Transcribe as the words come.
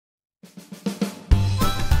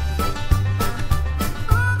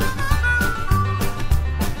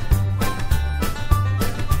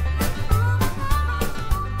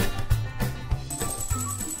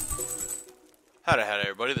Howdy,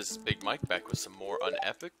 everybody. This is Big Mike back with some more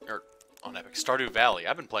Unepic Stardew Valley.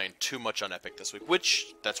 I've been playing too much Unepic this week,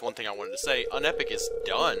 which that's one thing I wanted to say. Unepic is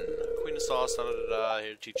done. Queen of sauce, da da da da.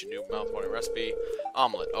 Here to teach a new mouth-watering recipe.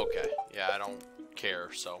 Omelet. Okay. Yeah, I don't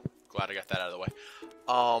care. So glad I got that out of the way.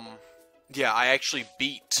 Yeah, I actually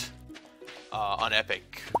beat Unepic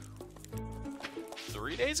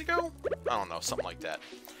 3 days ago. I don't know, something like that.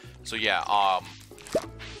 So yeah,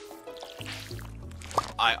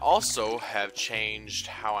 I also have changed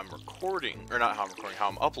how I'm recording, or not how I'm recording, how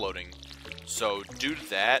I'm uploading. So due to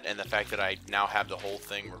that, and the fact that I now have the whole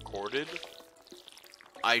thing recorded,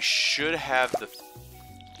 I should have the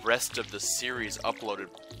rest of the series uploaded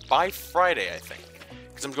by Friday, I think.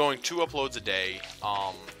 Because I'm going 2 uploads a day.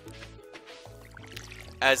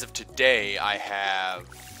 As of today, I have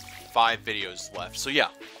 5 videos left. So yeah.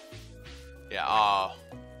 Yeah,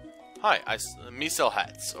 hi, me sell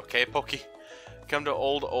hats, okay, Pokey? Come to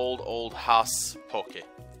old house Poke.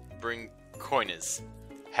 Bring coines.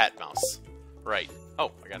 Hat mouse. Right.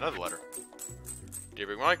 Oh, I got another letter. Dear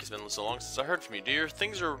Big Mike, it's been so long since I heard from you. Dear,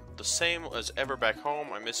 things are the same as ever back home.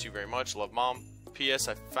 I miss you very much. Love, Mom. P.S.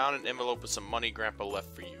 I found an envelope with some money Grandpa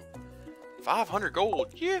left for you. 500 gold.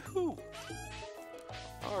 Yahoo!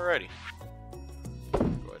 Alrighty. Go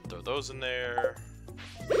ahead and throw those in there.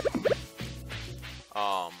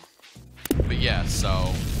 But yeah,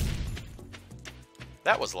 so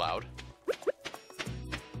that was loud.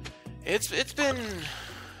 It's been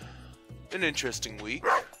an interesting week.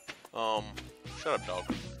 Shut up,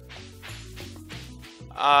 dog.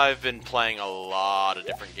 I've been playing a lot of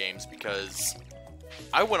different games because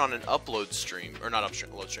I went on an upload stream, or not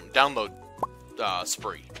upload stream, download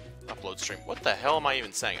spree. Upload stream. What the hell am I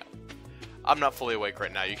even saying? I'm not fully awake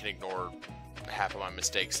right now. You can ignore half of my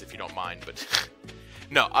mistakes if you don't mind, but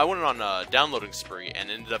no, I went on a downloading spree and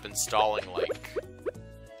ended up installing like,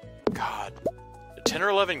 God, 10 or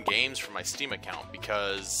 11 games for my Steam account,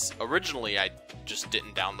 because originally I just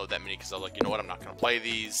didn't download that many because I was like, you know what, I'm not going to play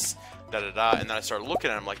these, da-da-da, and then I started looking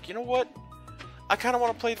at it, I'm like, you know what, I kind of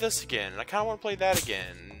want to play this again, and I kind of want to play that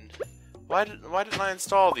again, why didn't I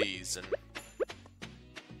install these, and,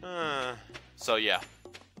 so yeah,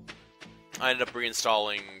 I ended up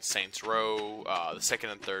reinstalling Saints Row, the second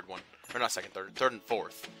and third one, or not second, third and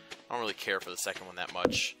fourth. I don't really care for the second one that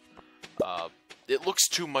much. It looks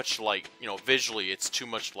too much like, you know, visually, it's too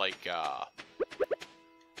much like,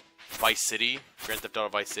 Vice City, Grand Theft Auto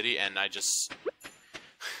Vice City, and I just,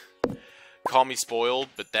 call me spoiled,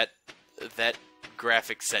 but that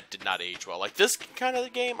graphic set did not age well. Like, this kind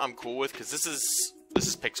of game I'm cool with, because this is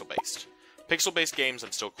pixel-based. Pixel-based games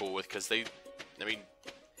I'm still cool with, because I mean,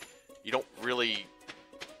 you don't really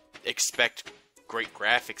expect great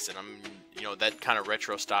graphics in them. You know, that kind of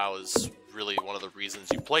retro style is really one of the reasons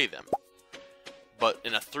you play them. But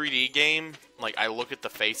in a 3D game, like, I look at the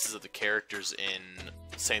faces of the characters in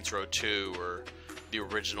Saints Row 2 or the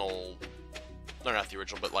original, or not the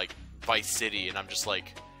original, but like Vice City, and I'm just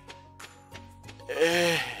like,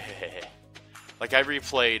 like, I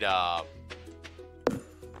replayed, I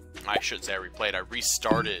shouldn't say I replayed, I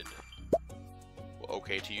restarted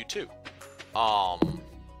OK to You 2.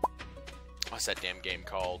 What's that damn game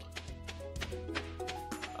called?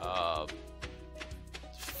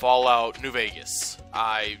 Fallout New Vegas.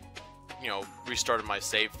 I, you know, restarted my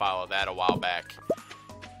save file of that a while back,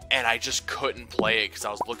 and I just couldn't play it because I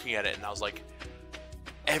was looking at it and I was like,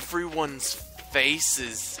 everyone's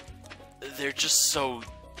faces, they're just so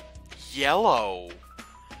yellow.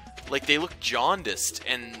 Like, they look jaundiced,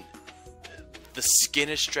 and the skin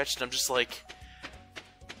is stretched, and I'm just like,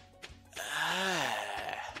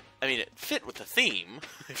 I mean, it fit with the theme,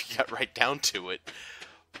 if you got right down to it.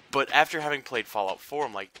 But after having played Fallout 4,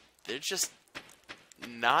 I'm like, they're just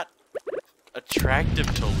not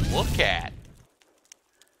attractive to look at.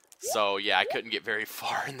 So, yeah, I couldn't get very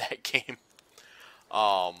far in that game. You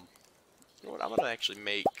know what, I'm gonna actually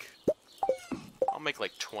make, I'll make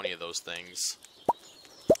like 20 of those things.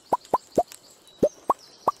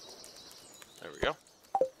 There we go.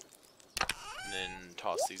 And then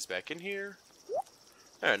toss these back in here.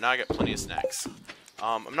 There, now I got plenty of snacks.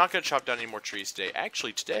 I'm not going to chop down any more trees today.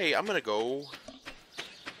 Actually, today, I'm going to go,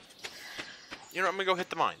 you know, I'm going to go hit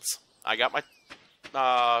the mines. I got my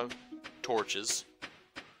torches,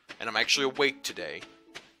 and I'm actually awake today.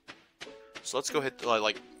 So let's go hit,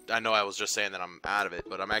 like, I know I was just saying that I'm out of it,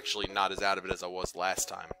 but I'm actually not as out of it as I was last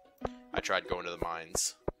time I tried going to the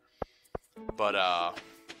mines. But,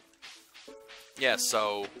 yeah,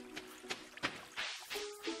 so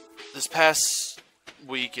this past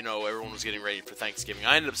week, you know, everyone was getting ready for Thanksgiving.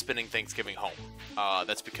 I ended up spending Thanksgiving home.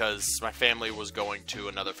 That's because my family was going to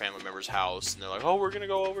another family member's house, and they're like, oh, we're going to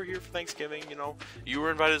go over here for Thanksgiving, you know, you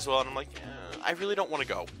were invited as well, and I'm like, I really don't want to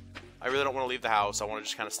go. I really don't want to leave the house. I want to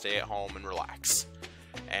just kind of stay at home and relax.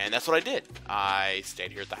 And that's what I did. I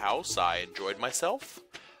stayed here at the house. I enjoyed myself.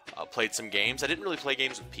 Played some games. I didn't really play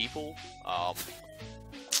games with people.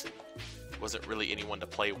 Wasn't really anyone to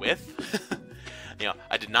play with. You know,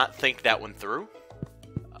 I did not think that one through.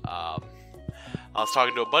 I was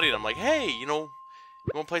talking to a buddy, and I'm like, hey, you know,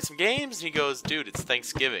 you want to play some games? And he goes, dude, it's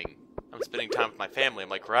Thanksgiving. I'm spending time with my family. I'm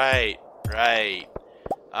like, right.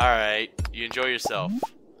 Alright, you enjoy yourself.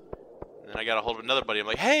 And then I got a hold of another buddy. I'm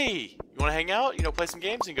like, hey, you want to hang out? You know, play some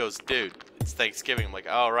games? And he goes, dude, it's Thanksgiving. I'm like,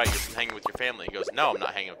 oh, right, you're hanging with your family. He goes, no, I'm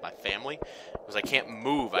not hanging with my family. Because I can't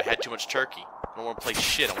move. I had too much turkey. I don't want to play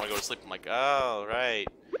shit. I want to go to sleep. I'm like, oh, right,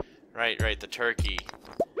 the turkey.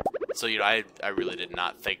 So, you know, I really did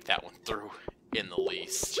not think that one through in the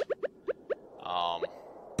least. God,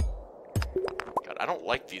 I don't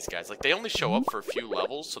like these guys. Like, they only show up for a few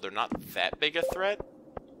levels, so they're not that big a threat.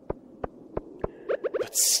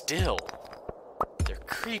 But still, they're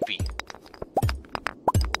creepy.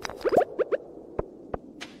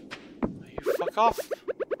 You fuck off.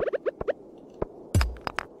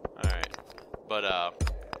 Alright. But,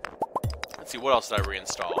 let's see, what else did I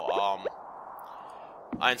reinstall?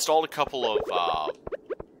 I installed a couple of,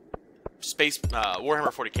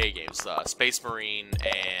 Warhammer 40k games. Space Marine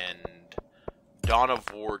and Dawn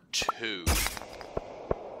of War 2.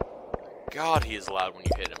 God, he is loud when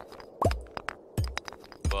you hit him.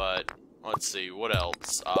 But, let's see, what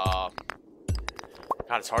else? God,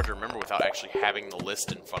 it's hard to remember without actually having the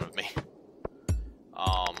list in front of me.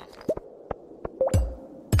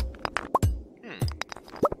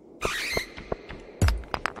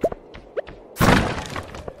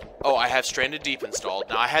 Oh, I have Stranded Deep installed.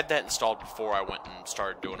 Now, I had that installed before I went and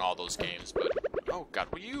started doing all those games, but... Oh, God,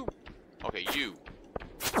 will you... Okay, you.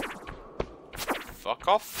 Fuck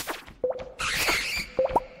off.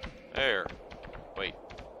 There. Wait.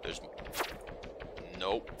 There's...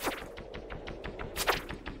 Nope.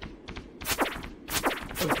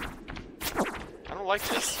 I don't like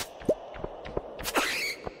this.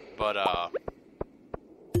 But,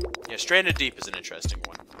 yeah, Stranded Deep is an interesting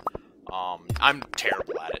one. I'm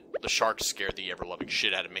terrible at it. The sharks scared the ever-loving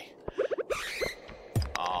shit out of me.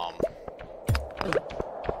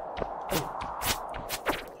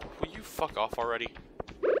 Will you fuck off already?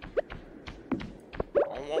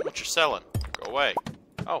 I don't want what you're selling. Go away.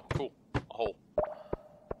 Oh, cool. A hole.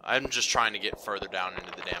 I'm just trying to get further down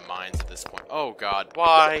into the damn mines at this point. Oh, God.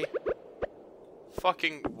 Why?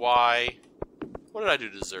 Fucking why? What did I do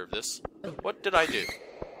to deserve this? What did I do?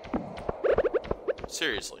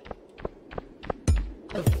 Seriously.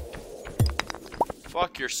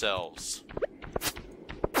 Fuck yourselves.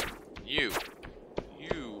 You.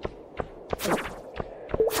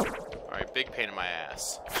 Alright, big pain in my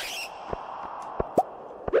ass. Okay,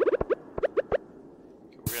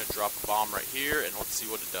 we're gonna drop a bomb right here, and let's see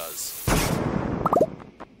what it does.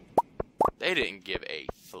 They didn't give a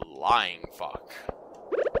flying fuck.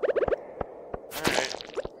 Alright.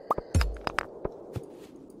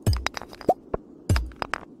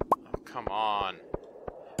 Oh, come on.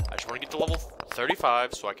 I just want to get to level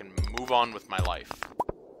 35 so I can move on with my life.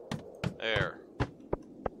 There.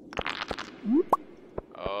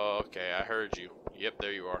 Okay, I heard you. Yep,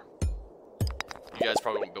 there you are. You guys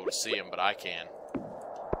probably won't be able to see them, but I can.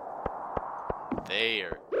 They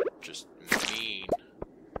are just mean.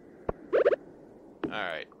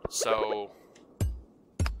 Alright, so...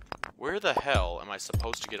 Where the hell am I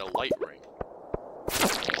supposed to get a light ring?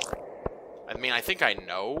 I mean, I think I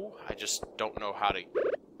know. I just don't know how to...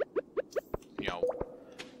 You know,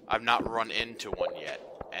 I've not run into one yet,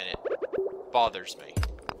 and it bothers me.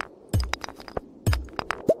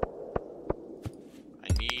 I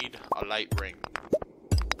need a light ring.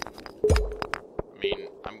 I mean,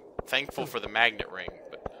 I'm thankful for the magnet ring,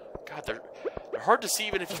 but God, they're hard to see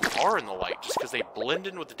even if you are in the light, just because they blend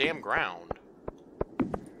in with the damn ground.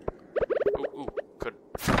 Ooh, could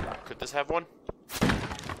this have one?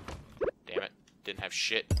 Damn it, didn't have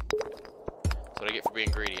shit. That's what I get for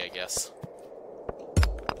being greedy, I guess.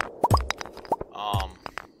 I'm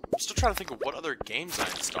still trying to think of what other games I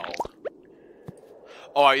installed.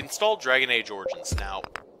 Oh, I installed Dragon Age Origins. Now,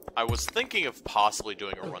 I was thinking of possibly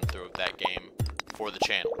doing a run-through of that game for the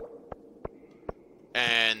channel.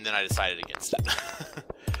 And then I decided against it.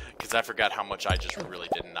 Because I forgot how much I just really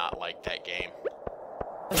did not like that game.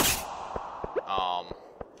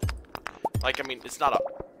 Like, I mean, it's not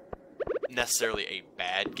necessarily a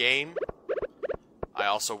bad game. I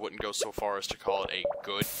also wouldn't go so far as to call it a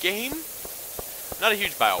good game. Not a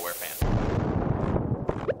huge BioWare fan.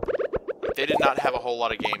 they did not have a whole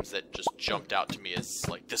lot of games that just jumped out to me as,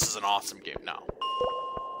 like, this is an awesome game. No.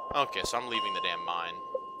 Okay, so I'm leaving the damn mine.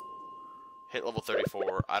 Hit level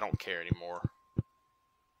 34. I don't care anymore.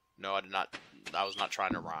 No, I did not. I was not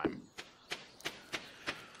trying to rhyme.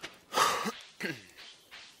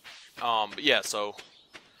 But yeah, so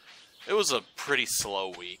it was a pretty slow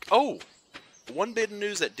week. Oh, one bit of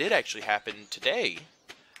news that did actually happen today.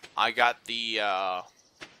 I got the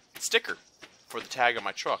sticker for the tag on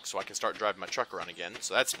my truck, so I can start driving my truck around again.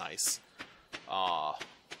 So that's nice.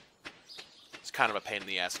 It's kind of a pain in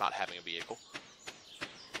the ass not having a vehicle.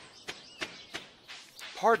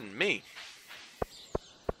 Pardon me.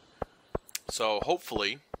 So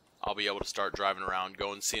hopefully I'll be able to start driving around,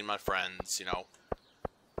 going seeing my friends, you know,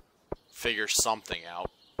 figure something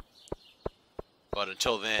out. But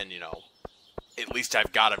until then, you know, at least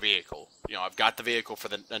I've got a vehicle. You know, I've got the vehicle for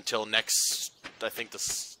the until next. I think the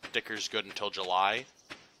sticker's good until July.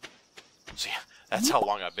 So yeah, that's how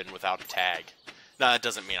long I've been without a tag. Now that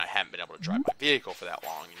doesn't mean I haven't been able to drive my vehicle for that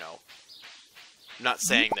long. You know, I'm not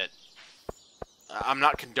saying that. I'm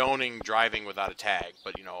not condoning driving without a tag,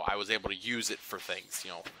 but, you know, I was able to use it for things,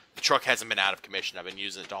 you know. The truck hasn't been out of commission. I've been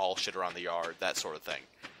using it to haul shit around the yard, that sort of thing.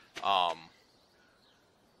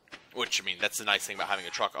 Which, I mean, that's the nice thing about having a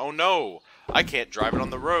truck. Oh, no! I can't drive it on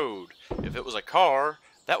the road. If it was a car,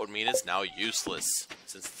 that would mean it's now useless.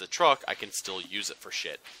 Since it's a truck, I can still use it for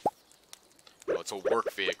shit. You know, it's a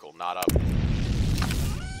work vehicle, not a...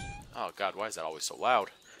 Oh, God, why is that always so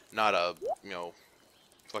loud? Not a, you know,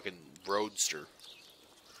 fucking roadster.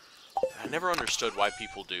 I never understood why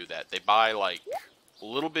people do that. They buy, like,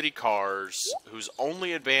 little bitty cars whose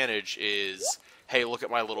only advantage is, hey, look at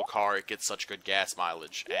my little car, it gets such good gas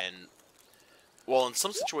mileage. And, well, in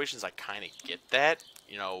some situations I kind of get that.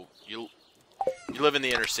 You know, you live in the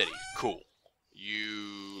inner city. Cool.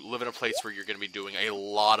 You live in a place where you're going to be doing a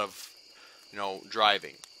lot of, you know,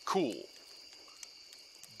 driving. Cool.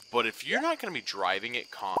 But if you're not going to be driving it,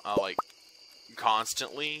 like,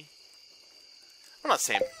 constantly... I'm not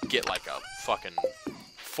saying get like a fucking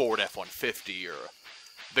Ford F-150 or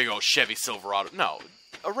a big old Chevy Silverado. No,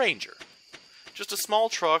 a Ranger. Just a small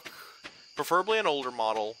truck, preferably an older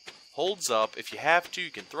model, holds up. If you have to,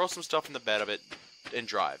 you can throw some stuff in the bed of it and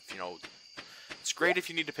drive. You know, it's great if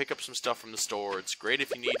you need to pick up some stuff from the store. It's great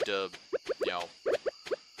if you need to, you know,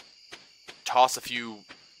 toss a few,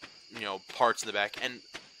 you know, parts in the back. And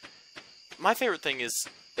my favorite thing is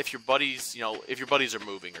if your buddies, you know, if your buddies are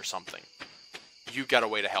moving or something, you got a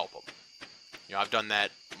way to help them. You know, I've done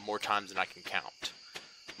that more times than I can count.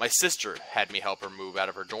 My sister had me help her move out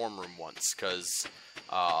of her dorm room once, because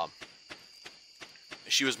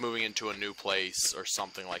she was moving into a new place or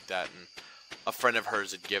something like that, and a friend of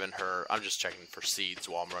hers had given her, I'm just checking for seeds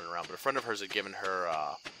while I'm running around, but a friend of hers had given her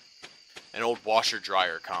an old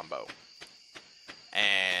washer-dryer combo.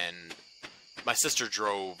 And my sister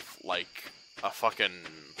drove, like, a fucking...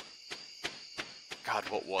 God,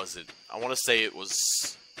 what was it? I want to say it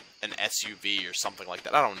was an SUV or something like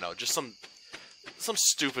that. I don't know. Just some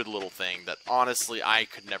stupid little thing that, honestly, I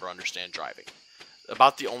could never understand driving.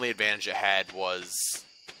 About the only advantage it had was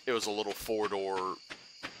it was a little four-door,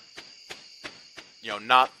 you know,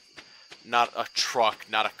 not a truck,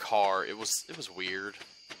 not a car. It was weird.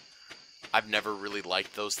 I've never really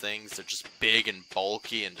liked those things. They're just big and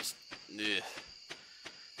bulky and just... ugh.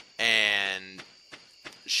 And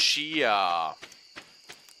she, I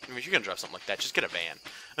mean, if you're gonna drive something like that, just get a van.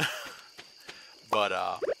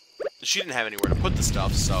 But, she didn't have anywhere to put the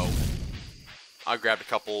stuff, so I grabbed a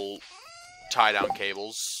couple tie-down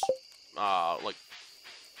cables, like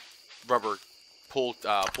rubber pull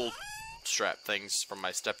strap things from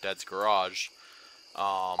my stepdad's garage,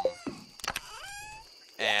 and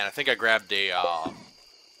I think I grabbed a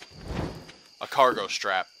cargo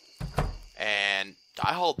strap, and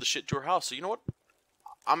I hauled the shit to her house. So you know what?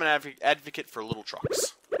 I'm an advocate for little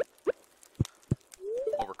trucks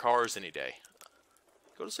over cars any day.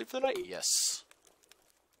 Go to sleep for the night? Yes.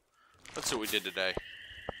 That's what we did today.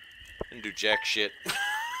 Didn't do jack shit.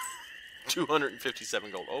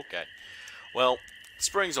 257 gold. Okay. Well,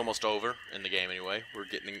 spring's almost over in the game anyway. We're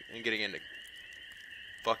getting into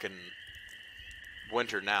fucking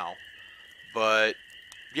winter now. But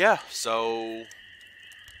yeah, so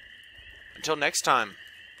until next time.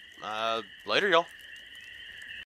 Later, y'all.